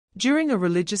During a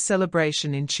religious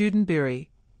celebration in Chudunbiri,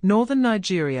 northern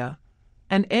Nigeria,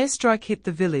 an airstrike hit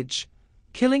the village,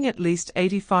 killing at least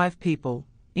 85 people,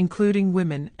 including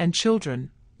women and children,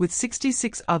 with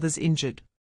 66 others injured.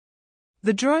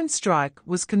 The drone strike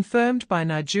was confirmed by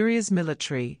Nigeria's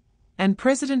military, and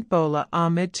President Bola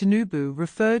Ahmed Tinubu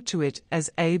referred to it as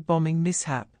a bombing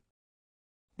mishap.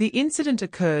 The incident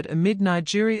occurred amid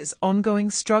Nigeria's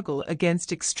ongoing struggle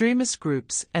against extremist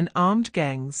groups and armed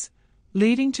gangs,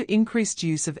 leading to increased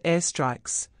use of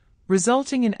airstrikes,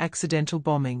 resulting in accidental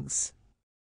bombings.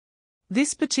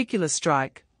 This particular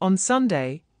strike, on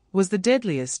Sunday, was the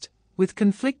deadliest, with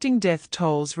conflicting death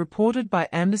tolls reported by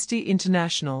Amnesty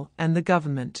International and the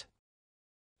government.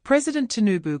 President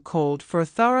Tinubu called for a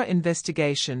thorough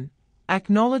investigation,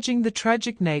 acknowledging the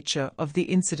tragic nature of the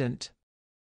incident.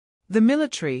 The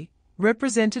military,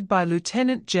 represented by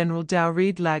Lieutenant General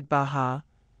Daurid Lagbahar,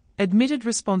 admitted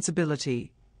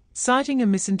responsibility, citing a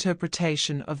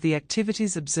misinterpretation of the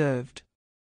activities observed.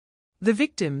 The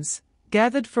victims,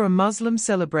 gathered for a Muslim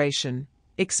celebration,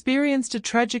 experienced a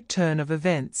tragic turn of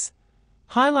events,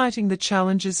 highlighting the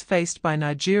challenges faced by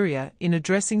Nigeria in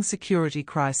addressing security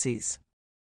crises.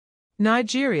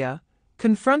 Nigeria,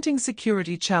 confronting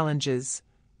security challenges,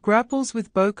 grapples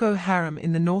with Boko Haram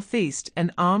in the northeast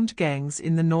and armed gangs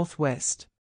in the northwest.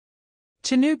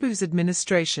 Tinubu's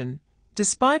administration,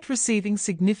 despite receiving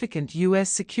significant U.S.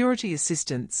 security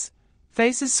assistance,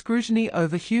 faces scrutiny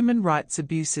over human rights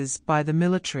abuses by the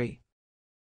military.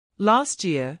 Last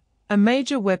year, a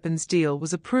major weapons deal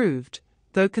was approved,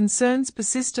 though concerns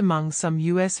persist among some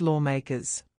U.S.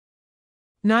 lawmakers.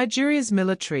 Nigeria's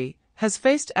military has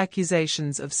faced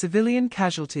accusations of civilian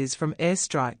casualties from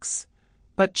airstrikes,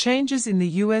 but changes in the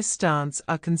U.S. stance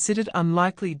are considered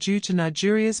unlikely due to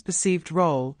Nigeria's perceived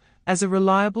role as a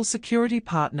reliable security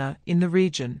partner in the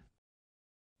region.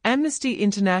 Amnesty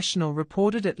International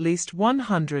reported at least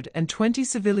 120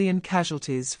 civilian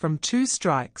casualties from 2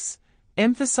 strikes,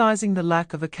 emphasizing the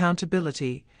lack of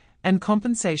accountability and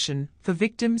compensation for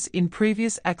victims in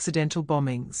previous accidental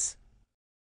bombings.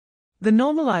 The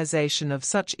normalization of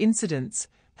such incidents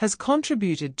has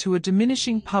contributed to a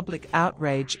diminishing public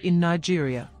outrage in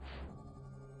Nigeria.